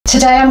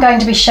Today I'm going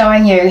to be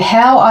showing you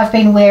how I've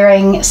been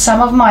wearing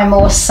some of my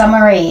more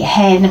summery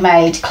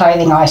handmade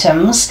clothing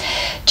items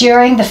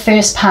during the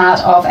first part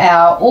of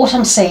our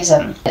autumn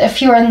season.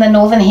 If you're in the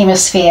Northern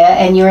Hemisphere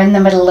and you're in the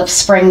middle of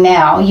spring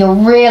now, you're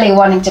really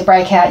wanting to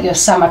break out your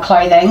summer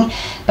clothing,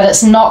 but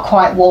it's not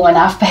quite warm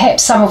enough.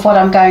 Perhaps some of what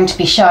I'm going to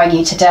be showing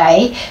you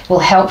today will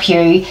help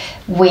you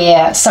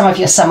wear some of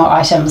your summer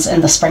items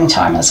in the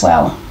springtime as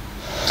well.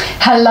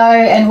 Hello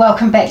and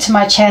welcome back to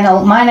my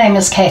channel. My name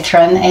is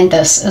Catherine and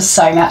this is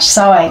So Much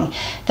Sewing.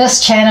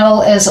 This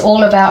channel is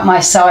all about my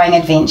sewing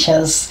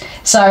adventures.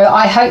 So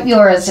I hope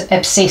you're as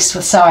obsessed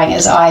with sewing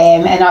as I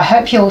am, and I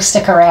hope you'll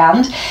stick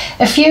around.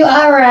 If you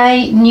are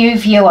a new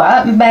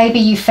viewer, maybe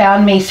you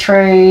found me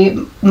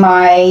through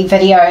my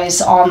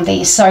videos on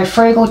the Sew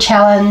Frugal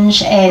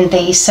Challenge and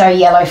the Sew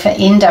Yellow for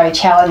Endo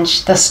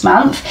Challenge this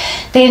month,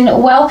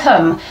 then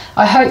welcome.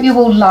 I hope you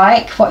will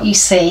like what you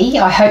see.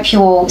 I hope you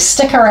will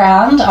stick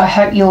around. I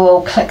hope you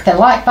will click the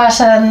like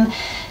button,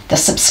 the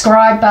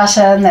subscribe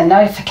button, the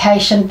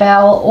notification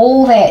bell,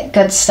 all that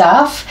good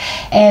stuff,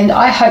 and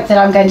I hope that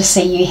I'm going to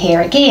see you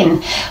here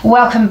again.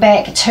 Welcome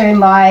back to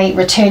my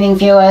returning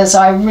viewers.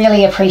 I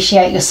really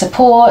appreciate your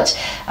support,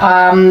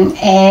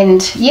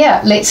 and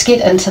yeah, let's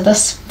get into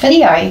this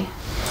video.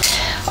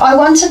 I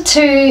wanted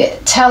to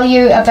tell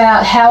you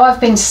about how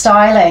I've been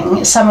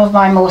styling some of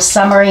my more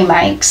summery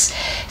makes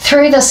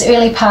through this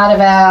early part of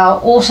our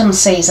autumn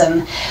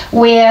season,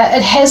 where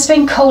it has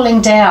been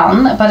cooling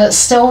down but it's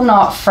still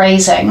not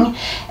freezing,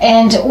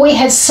 and we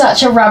had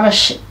such a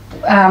rubbish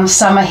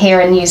summer here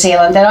in New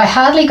Zealand that I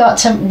hardly got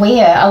to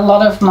wear a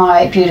lot of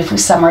my beautiful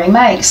summery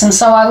makes, and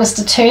so I was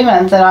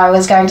determined that I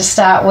was going to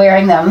start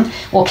wearing them,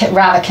 or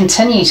rather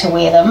continue to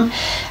wear them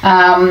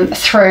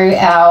through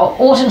our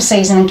autumn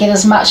season and get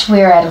as much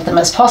wear out of them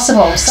as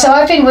possible. So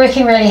I've been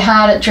working really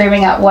hard at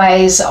dreaming up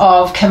ways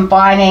of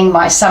combining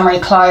my summery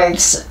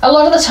clothes, a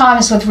lot of the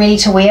times with ready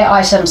to wear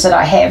items that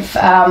I have.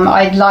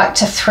 I'd like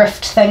to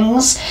thrift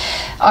things.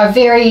 I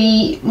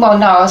very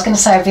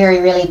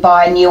rarely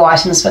buy new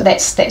items, but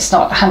that's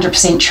not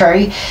 100%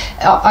 true.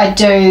 I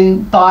do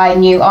buy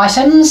new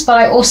items, but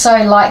I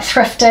also like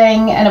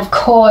thrifting, and of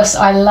course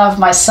I love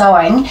my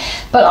sewing,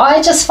 but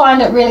I just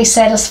find it really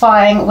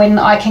satisfying when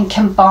I can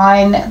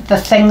combine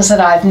the things that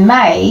I've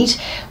made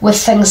with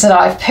things that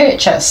I've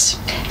purchased.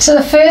 So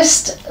the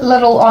first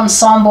little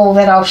ensemble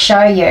that I'll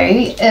show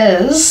you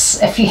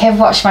is, if you have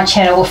watched my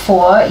channel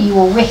before, you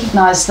will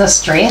recognize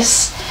this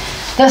dress.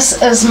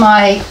 This is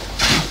my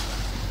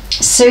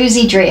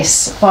Suzy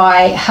dress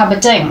by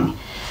Hubbading.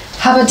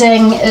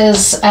 Hubbading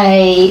is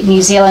a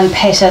New Zealand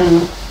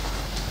pattern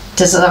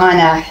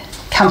designer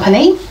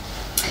company,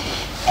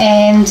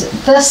 and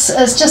this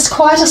is just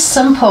quite a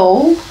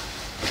simple,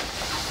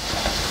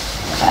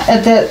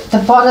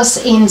 the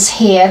bodice ends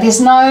here.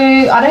 There's no,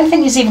 I don't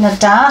think there's even a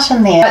dart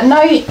in there, but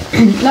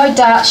no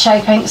dart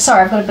shaping.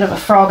 Sorry, I've got a bit of a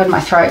frog in my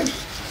throat.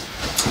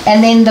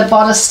 And then the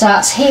bodice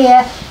starts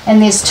here,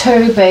 and there's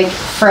two big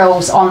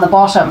frills on the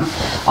bottom.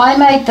 I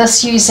made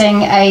this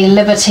using a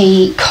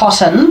Liberty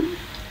cotton,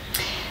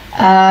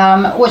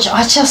 which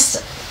I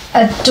just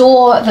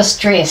adore this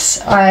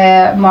dress.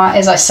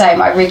 As I say,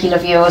 my regular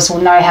viewers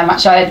will know how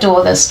much I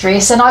adore this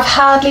dress, and I've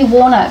hardly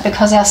worn it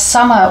because our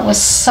summer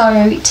was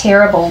so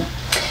terrible.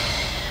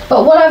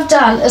 But what I've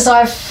done is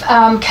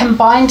I've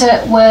combined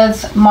it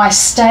with my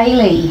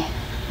Staley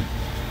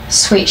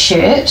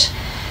sweatshirt.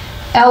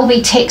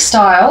 Elbe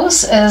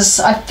Textiles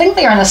is, I think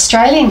they're an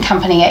Australian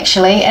company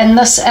actually, and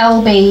this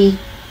Staley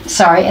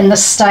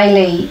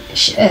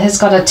has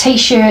got a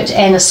t-shirt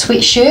and a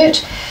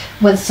sweatshirt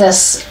with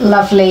this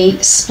lovely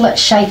split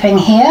shaping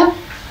here,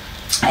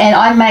 and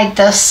I made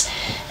this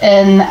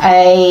in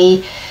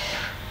a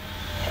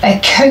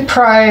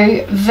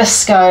Cupro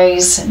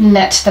viscose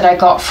knit that I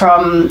got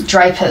from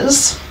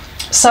Draper's.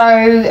 So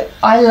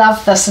I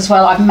love this as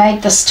well. I've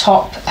made this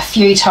top a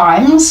few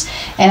times,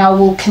 and I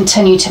will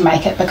continue to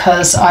make it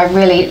because I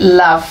really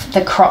love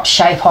the crop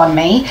shape on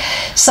me.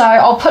 So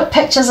I'll put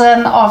pictures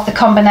in of the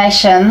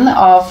combination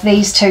of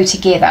these two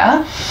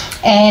together,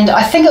 and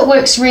I think it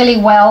works really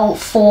well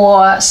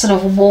for sort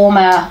of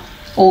warmer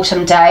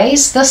autumn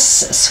days. This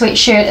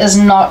sweatshirt is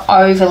not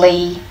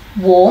overly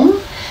warm,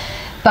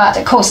 but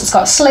of course it's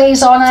got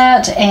sleeves on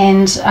it,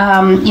 and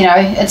you know,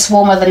 it's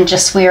warmer than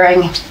just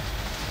wearing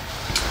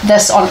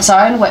this on its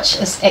own, which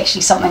is actually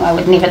something I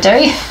would never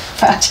do,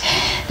 but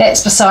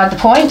that's beside the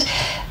point.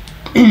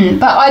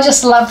 But I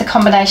just love the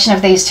combination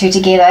of these two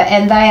together,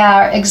 and they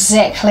are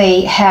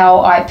exactly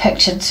how I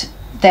pictured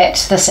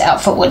that this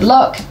outfit would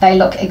look. They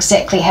look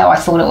exactly how I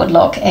thought it would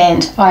look,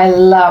 and I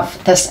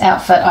love this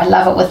outfit. I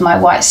love it with my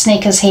white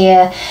sneakers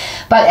here,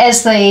 but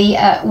as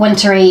the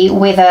wintry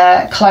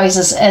weather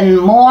closes in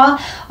more,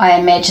 I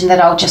imagine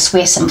that I'll just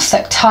wear some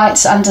thick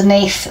tights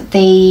underneath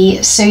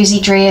the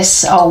Suzy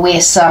dress. I'll wear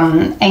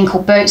some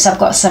ankle boots. I've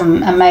got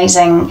some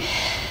amazing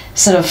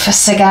sort of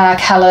cigar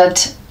coloured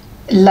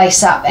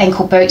lace up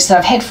ankle boots that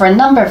I've had for a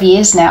number of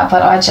years now,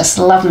 but I just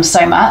love them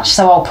so much,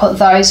 so I'll put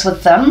those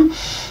with them,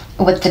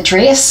 with the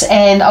dress,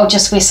 and I'll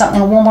just wear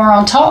something warmer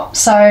on top.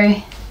 So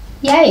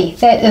yay,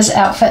 that is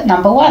outfit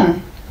number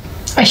 1.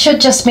 I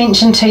should just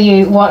mention to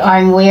you what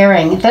I'm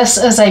wearing. This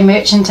is a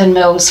Merchant &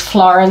 Mills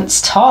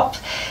Florence top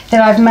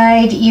that I've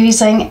made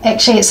using,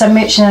 actually it's a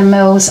Merchant &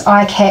 Mills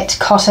iCat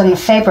cotton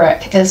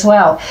fabric as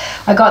well.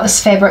 I got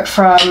this fabric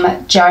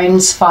from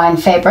Jones Fine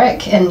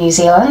Fabric in New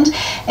Zealand,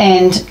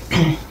 and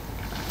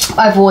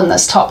I've worn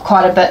this top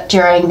quite a bit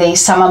during the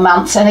summer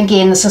months, and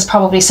again this is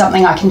probably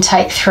something I can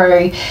take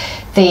through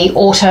the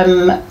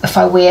autumn if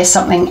I wear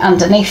something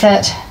underneath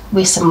it,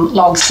 wear some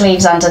long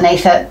sleeves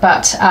underneath it,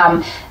 but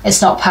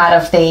it's not part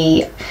of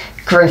the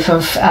group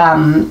of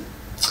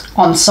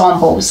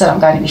ensembles that I'm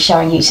going to be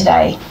showing you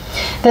today.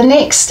 The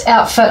next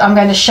outfit I'm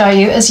going to show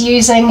you is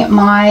using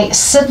my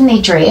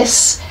Sydney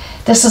dress.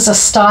 This is a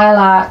Style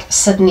Arc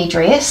Sydney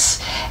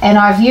dress, and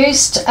I've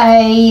used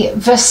a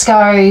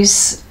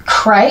viscose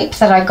crepe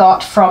that I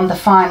got from the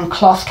Fine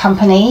Cloth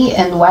Company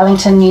in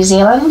Wellington, New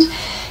Zealand,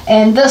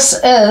 and this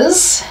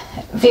is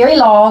very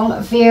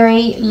long,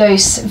 very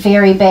loose,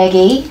 very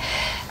baggy.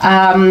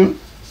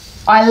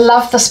 I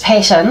love this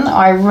pattern.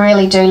 I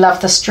really do love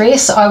this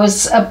dress. I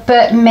was a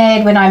bit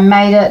mad when I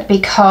made it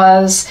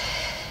because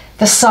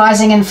the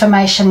sizing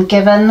information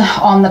given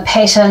on the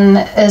pattern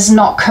is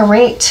not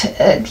correct.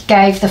 It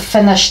gave the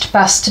finished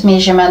bust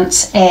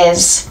measurements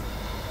as,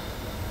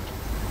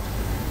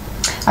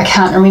 I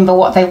can't remember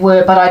what they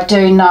were, but I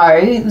do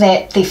know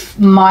that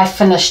my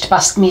finished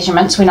bust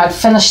measurements when I'd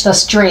finished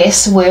this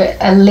dress were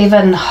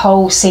 11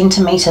 whole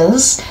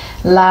centimetres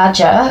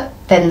larger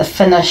than the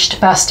finished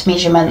bust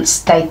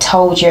measurements they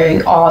told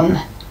you on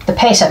the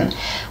pattern,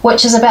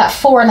 which is about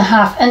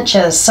 4.5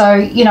 inches. So,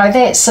 you know,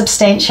 that's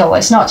substantial.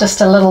 It's not just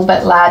a little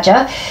bit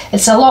larger,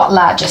 it's a lot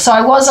larger. So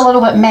I was a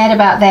little bit mad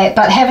about that,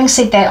 but having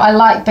said that, I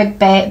like big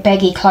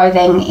baggy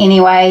clothing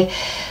anyway.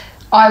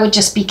 I would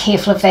just be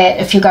careful of that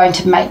if you're going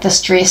to make this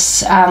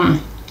dress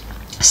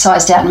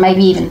sized out,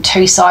 maybe even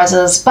 2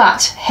 sizes.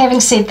 But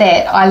having said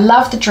that, I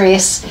love the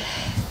dress.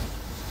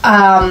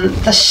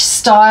 The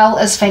style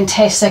is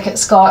fantastic.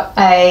 It's got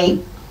a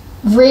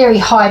very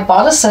high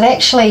bodice. It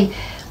actually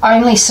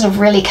only sort of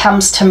really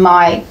comes to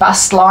my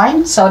bust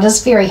line, so it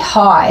is very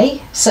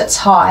high, sits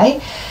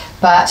high,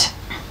 but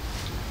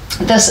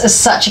this is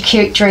such a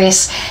cute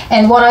dress.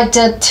 And what I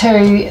did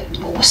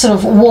to sort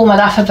of warm it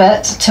up a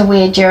bit to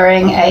wear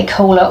during a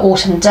cooler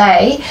autumn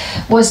day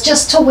was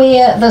just to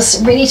wear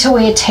this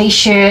ready-to-wear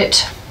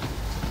t-shirt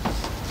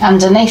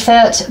underneath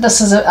it.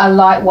 This is a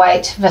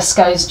lightweight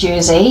viscose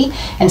jersey,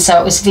 and so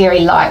it was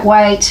very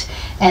lightweight.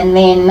 And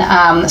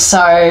then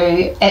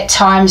so at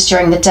times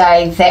during the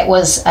day that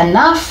was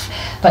enough,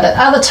 but at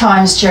other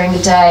times during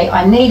the day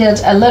I needed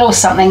a little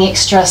something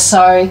extra,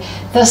 so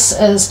this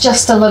is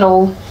just a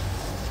little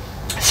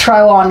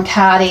throw-on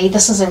cardi.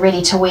 This is a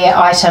ready-to-wear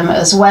item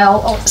as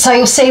well. So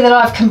you'll see that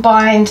I've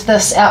combined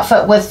this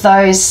outfit with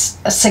those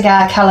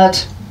cigar coloured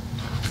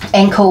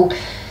ankle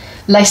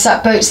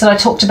lace-up boots that I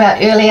talked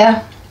about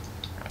earlier,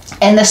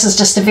 and this is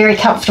just a very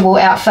comfortable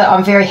outfit.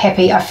 I'm very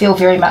happy. I feel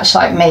very much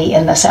like me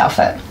in this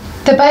outfit.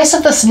 The base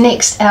of this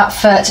next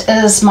outfit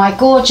is my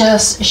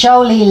gorgeous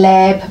Joli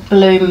Lab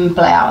Bloom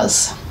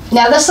blouse.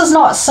 Now this is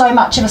not so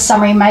much of a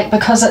summery make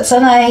because it's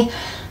in a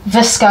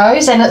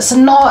viscose, and it's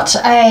not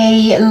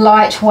a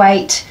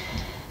lightweight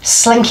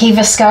slinky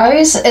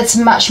viscose, it's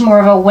much more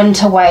of a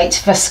winter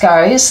weight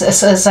viscose.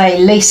 This is a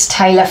Lease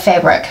Taylor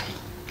fabric,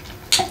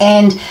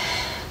 and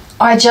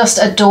I just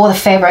adore the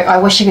fabric. I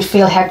wish you could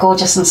feel how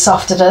gorgeous and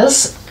soft it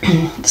is.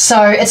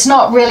 So it's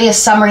not really a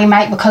summery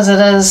make because it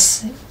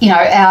is, you know,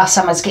 our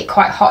summers get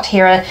quite hot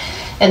here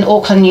in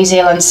Auckland, New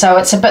Zealand, so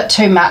it's a bit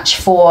too much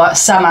for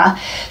summer.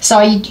 So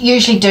I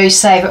usually do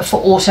save it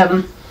for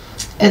autumn.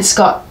 It's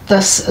got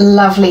this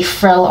lovely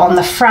frill on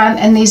the front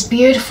and these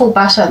beautiful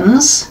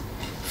buttons,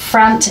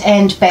 front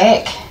and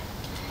back,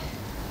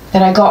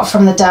 that I got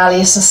from the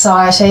Dahlia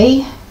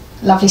Society.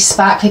 Lovely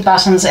sparkly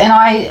buttons, and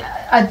I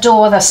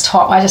adore this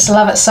top. I just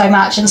love it so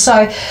much. And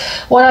so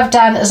what I've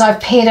done is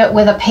I've paired it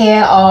with a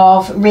pair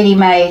of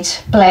ready-made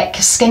black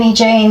skinny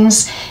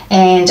jeans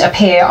and a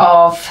pair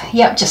of,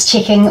 yep, just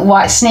checking,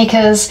 white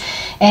sneakers,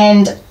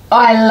 and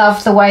I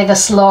love the way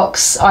this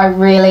looks. I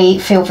really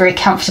feel very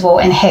comfortable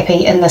and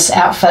happy in this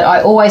outfit.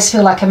 I always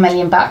feel like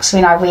 $1,000,000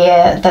 when I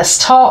wear this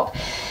top,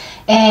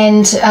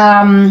 and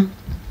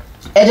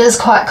it is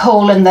quite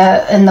cool in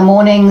the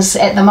mornings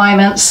at the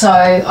moment, so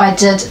I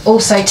did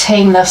also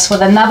team this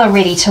with another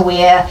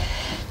ready-to-wear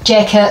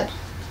jacket.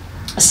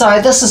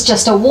 So this is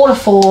just a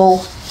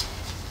waterfall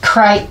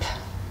crepe,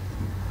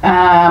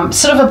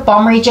 sort of a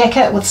bombery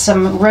jacket with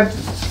some rib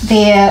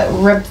there,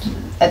 rib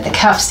at the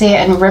cuffs there,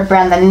 and rib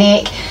around the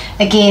neck.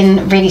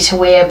 Again, ready to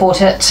wear.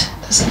 Bought it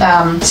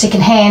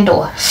second hand,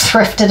 or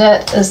thrifted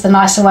it is the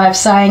nicer way of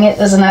saying it,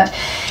 isn't it?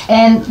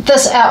 And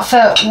this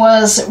outfit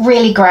was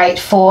really great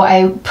for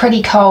a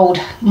pretty cold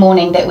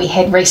morning that we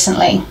had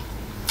recently.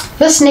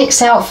 This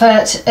next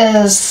outfit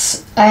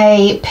is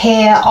a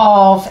pair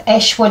of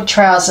Ashwood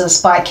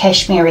trousers by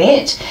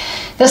Cashmerette.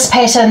 This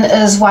pattern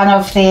is one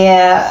of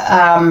their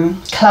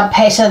club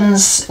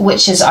patterns,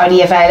 which is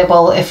only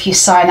available if you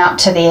sign up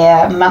to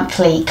their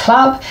monthly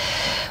club.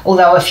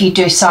 although if you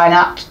do sign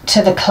up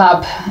to the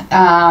club,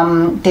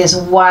 there's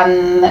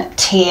one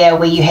tier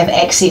where you have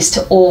access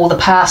to all the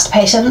past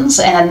patterns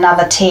and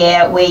another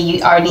tier where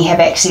you only have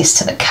access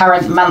to the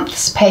current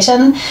month's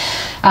pattern.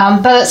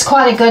 But it's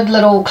quite a good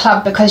little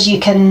club because you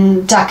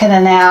can duck in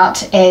and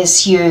out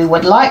as you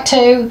would like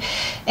to,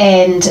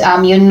 and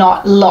you're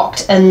not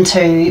locked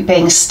into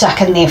being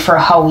stuck in there for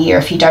a whole year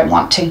if you don't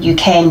want to. You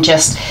can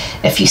just,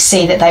 if you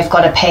see that they've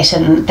got a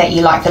pattern that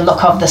you like the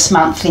look of this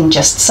month, then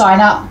just sign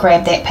up,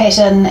 grab that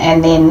pattern,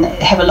 and then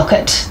have a look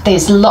at,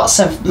 there's lots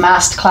of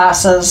master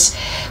classes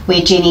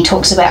where Jenny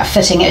talks about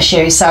fitting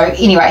issues. So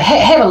anyway,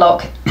 have a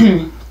look.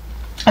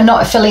 I'm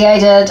not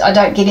affiliated, I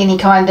don't get any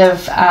kind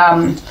of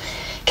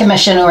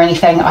commission or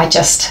anything, I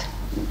just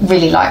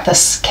really like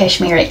this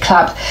Cashmerette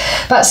club.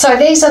 But so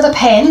these are the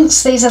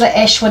pants, these are the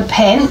Ashwood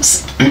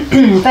pants.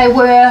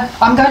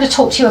 I'm going to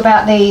talk to you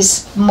about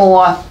these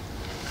more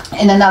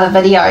in another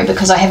video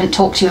because I haven't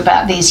talked to you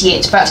about these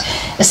yet, but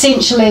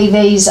essentially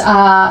these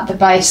are the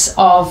base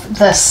of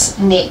this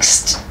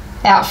next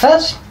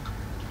outfit.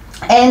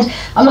 And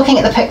I'm looking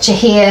at the picture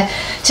here.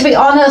 To be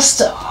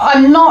honest,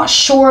 I'm not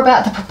sure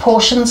about the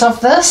proportions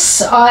of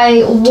this.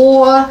 I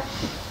wore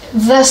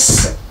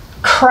this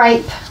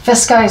crepe,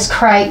 viscose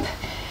crepe,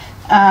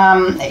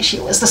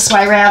 actually it was this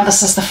way around,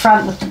 this is the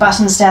front with the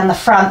buttons down the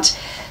front,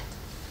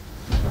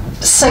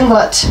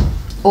 singlet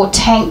or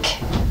tank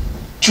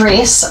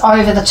dress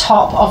over the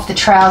top of the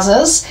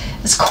trousers.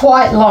 It's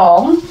quite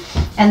long,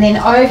 and then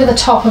over the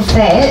top of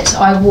that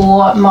I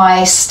wore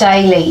my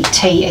Staley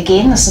tee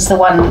again. This is the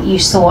one you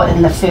saw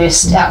in the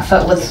first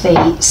outfit with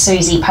the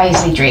Suzy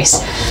paisley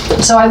dress.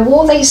 So I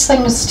wore these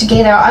things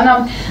together, and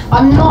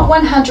I'm not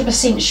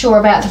 100% sure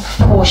about the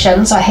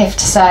proportions, I have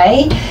to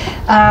say.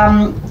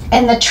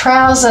 And the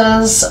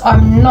trousers,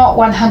 I'm not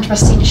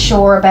 100%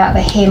 sure about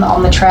the hem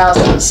on the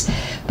trousers,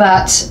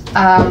 but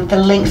the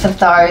length of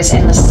those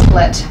and the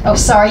split. Oh,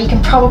 sorry, you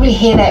can probably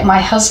hear that. My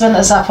husband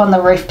is up on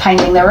the roof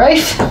painting the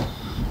roof.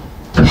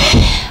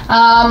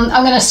 I'm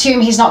going to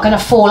assume he's not going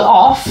to fall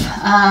off.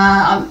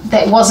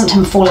 That wasn't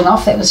him falling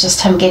off, that was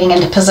just him getting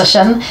into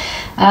position.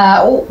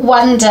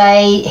 One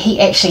day he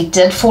actually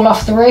did fall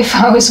off the roof.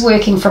 I was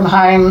working from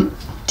home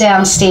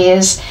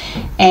downstairs,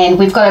 and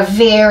we've got a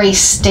very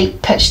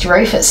steep pitched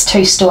roof. It's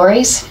 2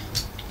 stories,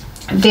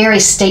 very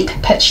steep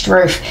pitched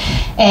roof,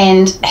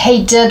 and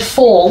he did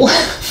fall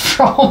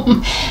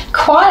from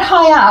quite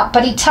high up,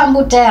 but he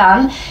tumbled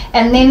down,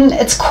 and then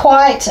it's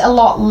quite a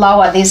lot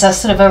lower. There's a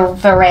sort of a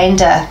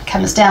veranda,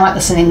 comes down like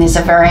this, and then there's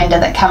a veranda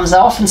that comes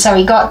off, and so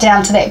he got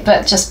down to that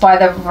bit just by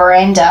the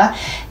veranda,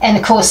 and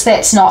of course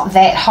that's not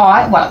that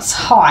high. Well, it's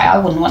high, I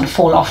wouldn't want to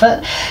fall off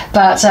it,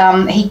 but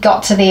he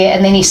got to there,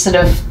 and then he sort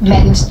of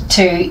managed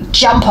to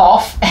jump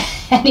off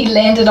and he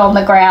landed on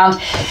the ground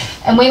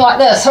and went like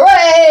this,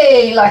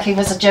 hooray, like he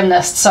was a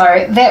gymnast.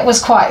 So that was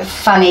quite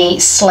funny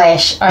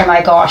slash, oh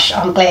my gosh,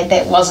 I'm glad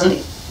that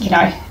wasn't, you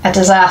know, a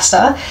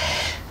disaster.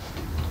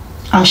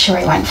 I'm sure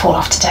he won't fall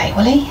off today,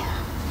 will he?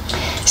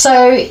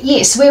 So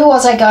yes, where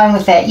was I going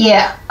with that?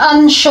 Yeah,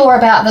 unsure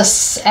about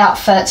this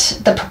outfit,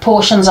 the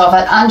proportions of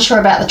it, unsure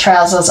about the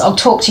trousers. I'll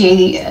talk to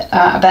you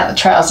about the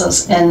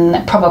trousers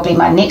in probably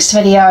my next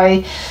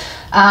video.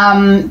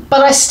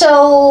 But I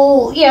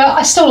still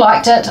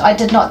liked it. I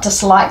did not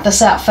dislike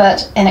this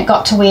outfit, and it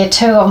got to wear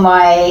 2 of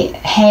my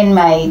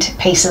handmade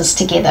pieces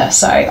together,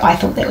 so I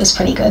thought that was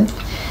pretty good.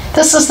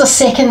 This is the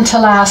second to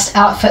last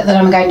outfit that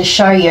I'm going to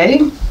show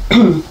you.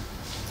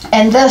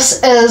 And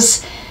this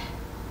is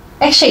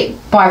actually,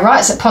 by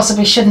rights, it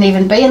possibly shouldn't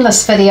even be in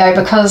this video,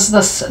 because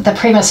the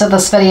premise of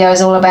this video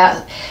is all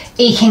about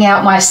eking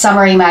out my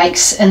summery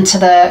makes into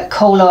the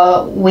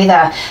cooler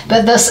weather.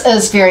 But this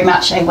is very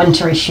much a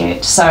wintry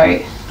shirt, so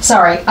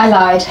sorry, I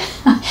lied.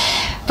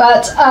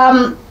 But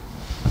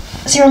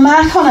is there a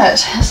mark on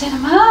it? Is that a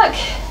mark?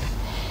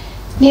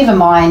 Never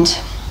mind.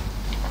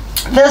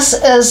 This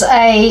is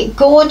a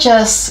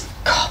gorgeous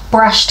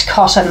brushed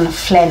cotton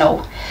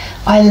flannel.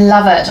 I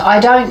love it. I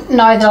don't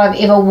know that I've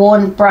ever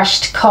worn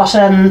brushed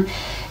cotton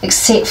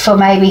except for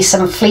maybe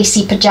some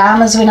fleecy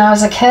pajamas when I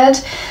was a kid.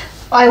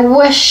 I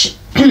wish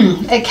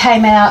it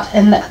came out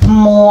in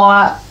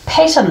more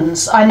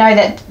patterns. I know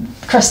that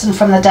Kristen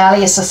from the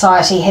Dahlia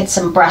Society had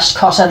some brushed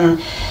cotton,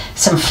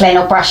 some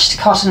flannel, brushed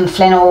cotton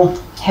flannel,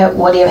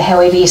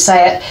 however you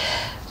say it,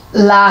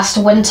 last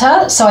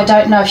winter, so I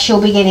don't know if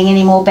she'll be getting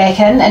any more back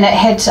in. And it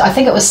had, I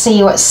think it was See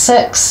You at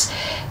 6,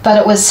 but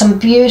it was some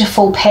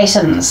beautiful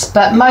patterns.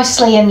 But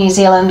mostly in New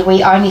Zealand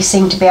we only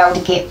seem to be able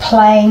to get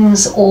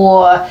plains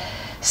or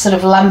sort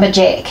of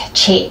lumberjack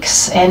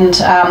checks, and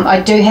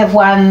I do have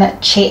one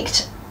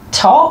checked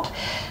top,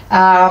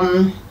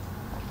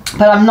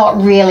 but I'm not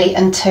really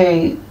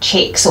into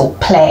checks or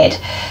plaid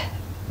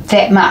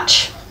that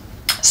much.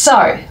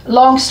 So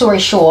long story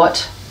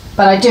short,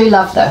 but I do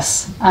love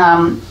this.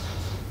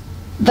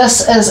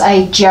 This is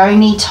a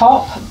Joanie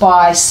top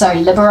by So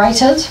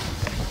Liberated.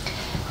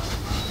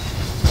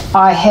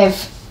 I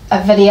have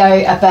a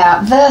video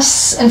about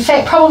this. In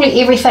fact, probably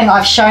everything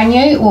I've shown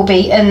you will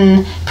be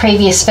in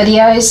previous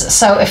videos,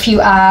 so if you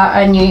are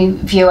a new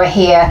viewer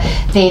here,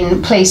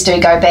 then please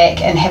do go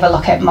back and have a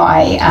look at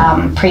my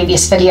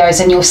previous videos,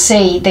 and you'll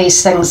see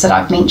these things that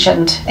I've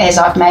mentioned as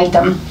I've made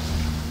them.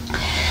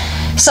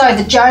 So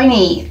the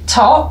Joanie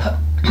top,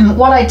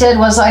 what I did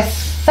was, I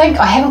think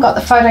I haven't got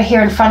the photo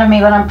here in front of me,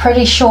 but I'm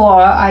pretty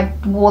sure I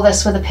wore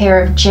this with a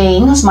pair of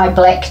jeans, my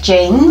black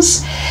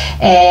jeans,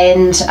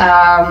 and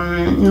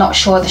not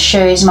sure, the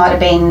shoes might have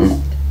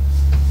been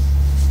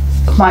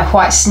my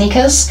white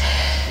sneakers.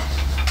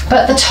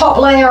 But the top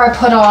layer I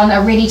put on,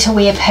 a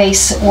ready-to-wear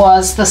piece,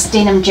 was this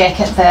denim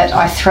jacket that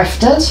I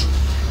thrifted.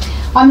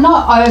 I'm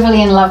not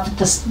overly in love with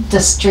this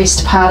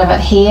distressed part of it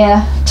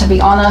here, to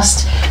be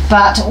honest,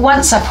 but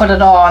once I put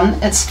it on,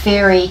 it's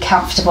very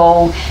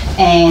comfortable,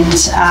 and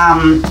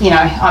you know,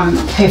 I'm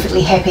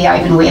perfectly happy. I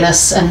even wear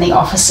this in the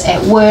office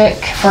at work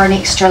for an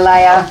extra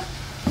layer.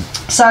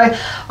 So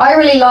I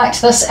really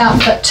liked this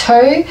outfit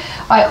too.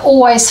 I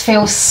always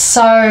feel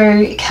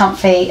so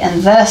comfy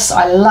in this.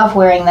 I love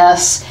wearing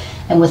this,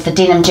 and with the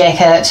denim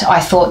jacket, I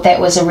thought that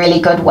was a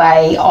really good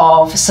way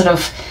of sort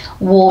of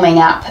warming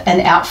up an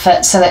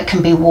outfit so that it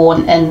can be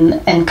worn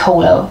in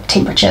cooler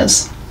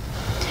temperatures.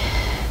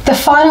 The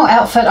final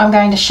outfit I'm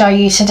going to show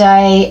you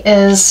today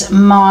is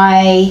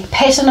my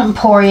Pattern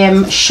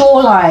Emporium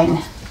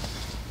Shoreline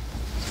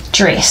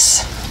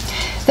dress.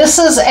 This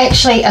is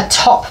actually a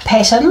top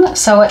pattern,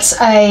 so it's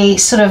a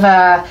sort of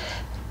a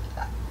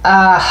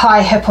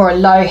high hip or a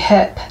low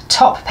hip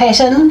top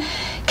pattern.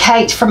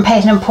 Kate from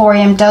Pattern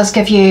Emporium does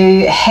give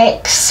you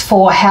hacks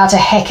for how to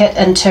hack it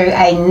into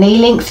a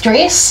knee-length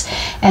dress,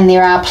 and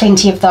there are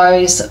plenty of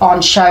those on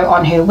show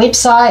on her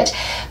website.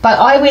 But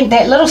I went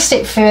that little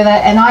step further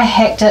and I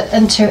hacked it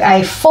into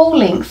a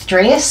full-length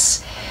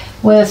dress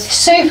with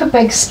super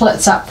big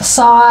splits up the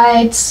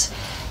sides.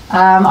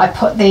 I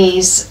put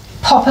these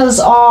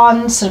poppers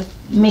on, sort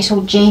of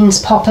metal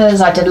jeans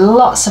poppers. I did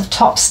lots of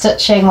top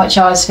stitching, which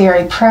I was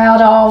very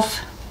proud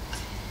of.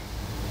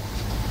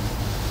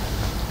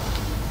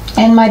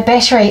 And my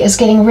battery is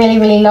getting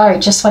really low.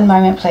 Just one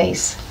moment,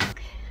 please.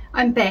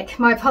 I'm back.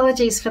 My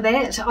apologies for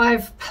that.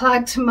 I've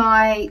plugged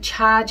my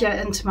charger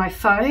into my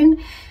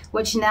phone,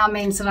 which now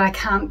means that I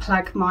can't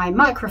plug my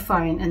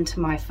microphone into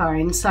my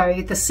phone.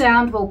 So the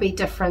sound will be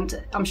different.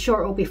 I'm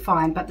sure it will be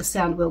fine, but the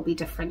sound will be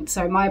different.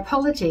 So my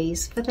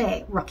apologies for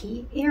that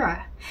rookie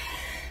error.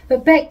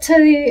 But back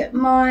to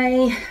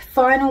my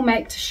final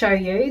make to show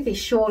you, the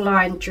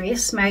Shoreline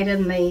dress made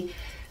in the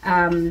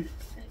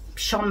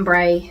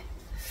chambray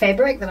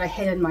fabric that I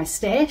had in my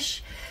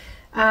stash.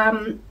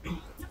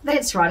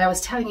 That's right, I was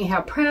telling you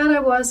how proud I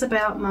was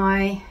about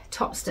my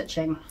top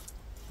stitching.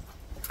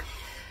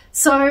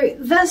 So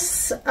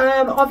this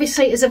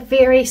obviously is a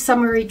very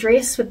summery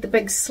dress with the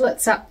big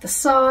slits up the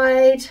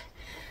side,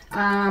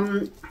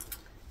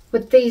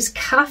 with these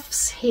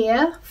cuffs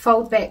here,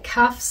 fold back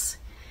cuffs,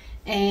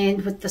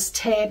 and with this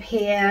tab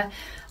here.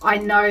 I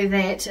know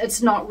that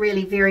it's not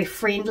really very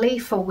friendly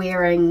for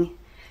wearing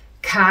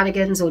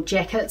cardigans or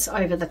jackets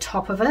over the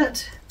top of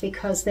it,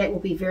 because that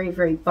will be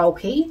very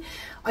bulky.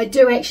 I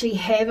do actually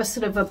have a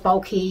sort of a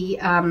bulky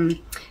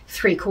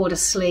 3/4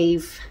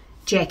 sleeve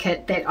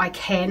jacket that I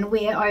can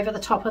wear over the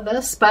top of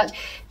this, but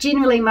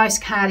generally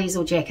most cardies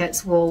or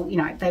jackets will, you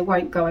know, they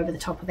won't go over the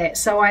top of that.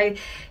 So I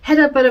had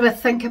a bit of a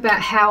think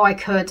about how I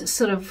could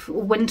sort of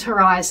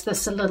winterize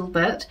this a little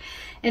bit,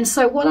 and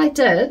so what I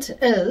did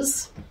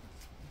is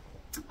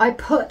I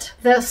put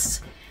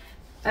this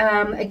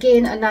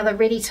again, another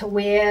ready to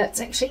wear.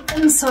 It's actually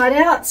inside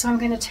out, so I'm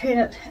going to turn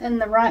it in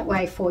the right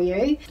way for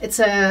you. It's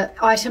a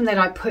item that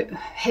I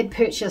had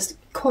purchased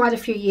quite a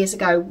few years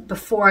ago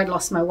before I'd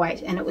lost my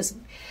weight, and it was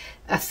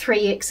a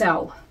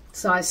 3XL,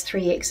 size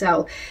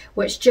 3XL,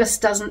 which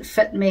just doesn't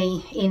fit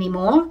me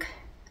anymore.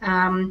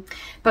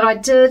 But I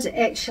did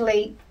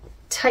actually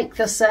take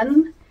this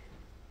in,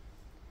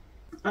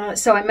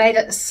 so I made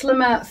it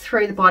slimmer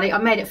through the body. I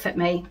made it fit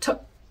me,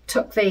 took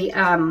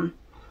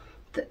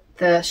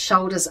the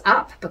shoulders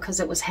up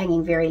because it was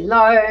hanging very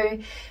low,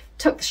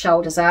 took the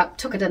shoulders up,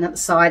 took it in at the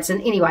sides,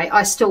 and anyway,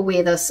 I still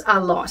wear this a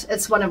lot.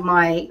 It's one of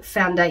my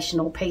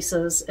foundational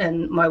pieces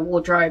in my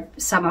wardrobe,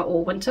 summer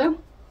or winter.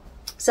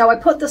 So I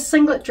put the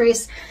singlet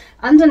dress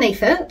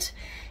underneath it,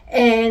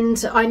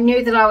 and I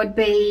knew that I would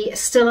be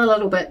still a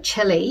little bit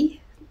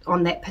chilly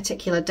on that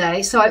particular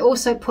day, so I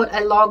also put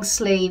a long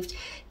sleeved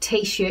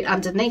t-shirt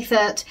underneath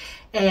it.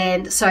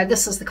 And so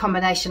this is the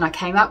combination I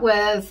came up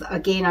with.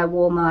 Again, I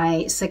wore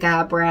my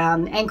cigar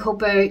brown ankle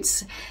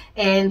boots,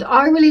 and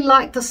I really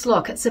liked this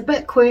look. It's a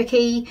bit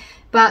quirky,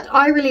 but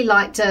I really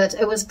liked it.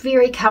 It was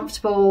very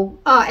comfortable.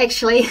 Oh,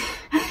 actually,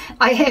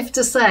 I have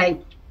to say,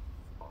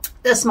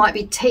 this might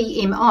be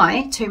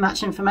TMI, too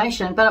much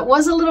information, but it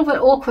was a little bit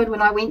awkward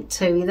when I went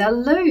to the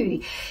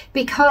loo,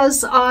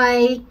 because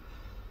I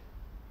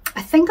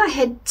think I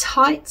had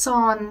tights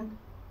on.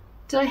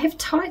 Did I have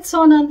tights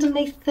on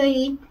underneath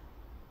the...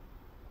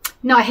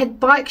 No, I had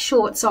bike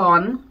shorts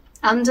on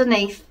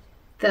underneath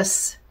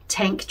this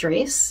tank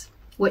dress,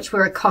 which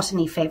were a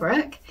cottony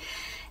fabric,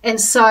 And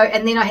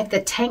then I had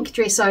the tank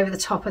dress over the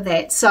top of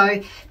that.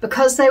 So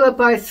because they were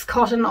both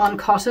cotton on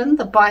cotton,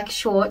 the bike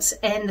shorts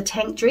and the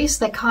tank dress,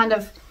 they kind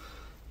of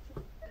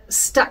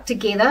stuck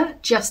together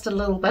just a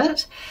little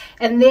bit.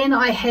 And then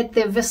I had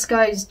the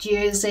viscose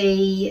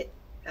jersey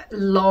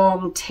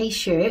long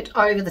t-shirt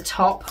over the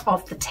top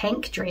of the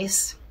tank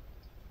dress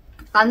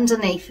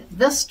underneath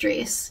this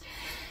dress.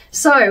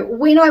 So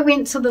when I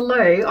went to the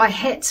loo, I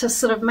had to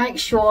sort of make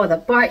sure the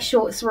bike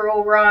shorts were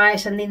all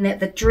right, and then that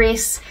the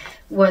dress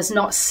was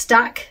not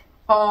stuck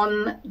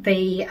on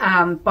the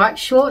bike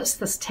shorts,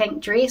 this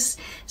tank dress.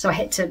 So I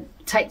had to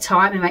take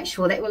time and make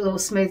sure that was all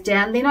smoothed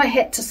down. Then I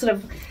had to sort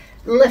of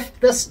lift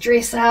this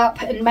dress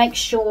up and make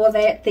sure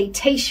that the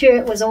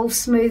t-shirt was all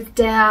smoothed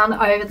down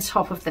over the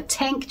top of the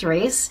tank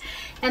dress.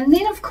 And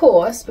then of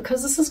course,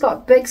 because this has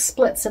got big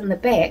splits in the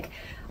back,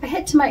 I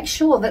had to make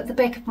sure that the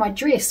back of my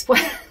dress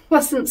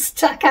wasn't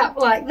stuck up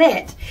like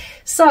that.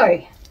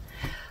 So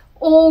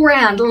all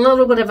round a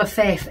little bit of a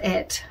faff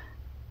at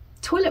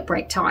toilet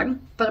break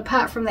time, but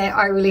apart from that,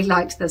 I really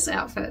liked this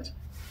outfit.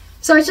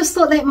 So I just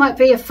thought that might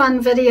be a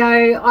fun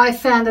video. I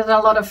found it a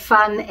lot of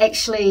fun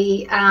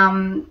actually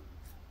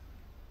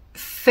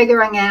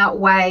figuring out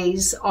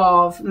ways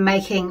of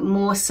making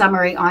more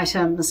summery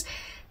items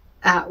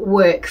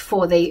work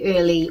for the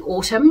early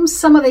autumn.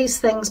 Some of these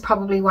things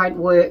probably won't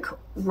work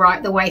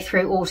right the way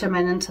through autumn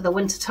and into the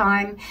winter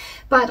time,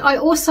 but I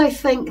also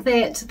think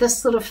that this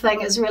sort of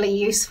thing is really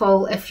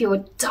useful if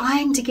you're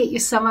dying to get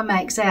your summer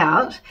makes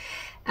out,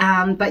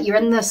 but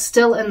you're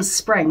still in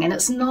spring and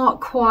it's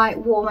not quite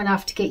warm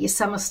enough to get your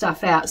summer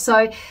stuff out.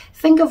 So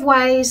think of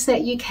ways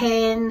that you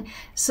can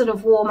sort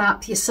of warm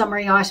up your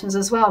summery items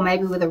as well,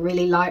 maybe with a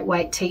really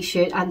lightweight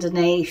t-shirt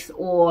underneath,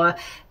 or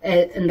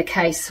in the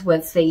case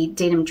with the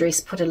denim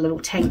dress, put a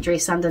little tank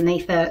dress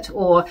underneath it,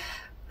 or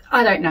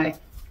I don't know,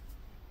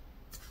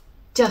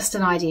 just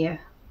an idea.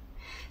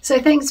 So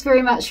thanks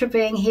very much for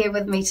being here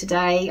with me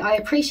today. I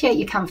appreciate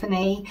your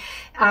company.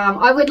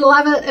 I would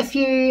love it if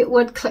you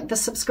would click the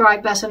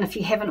subscribe button if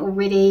you haven't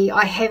already.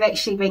 I have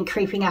actually been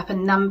creeping up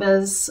in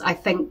numbers. I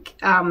think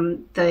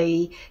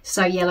the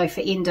So Yellow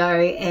for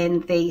Endo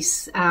and the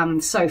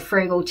So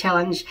Frugal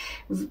challenge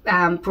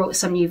brought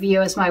some new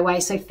viewers my way.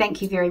 So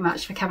thank you very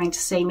much for coming to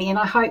see me, and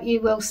I hope you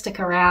will stick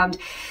around.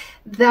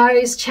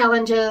 Those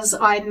challenges,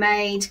 I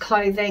made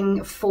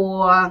clothing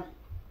for,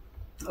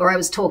 or I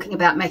was talking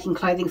about making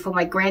clothing for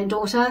my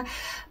granddaughter.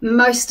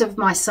 Most of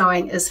my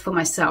sewing is for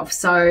myself,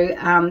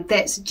 so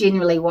that's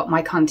generally what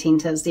my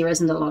content is. There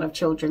isn't a lot of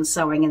children's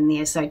sewing in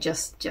there, so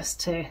just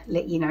to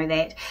let you know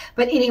that.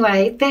 But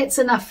anyway, that's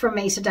enough from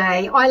me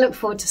today. I look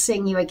forward to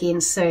seeing you again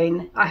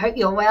soon. I hope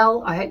you're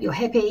well, I hope you're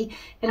happy,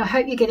 and I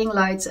hope you're getting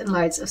loads and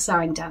loads of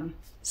sewing done.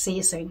 See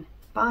you soon.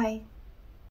 Bye.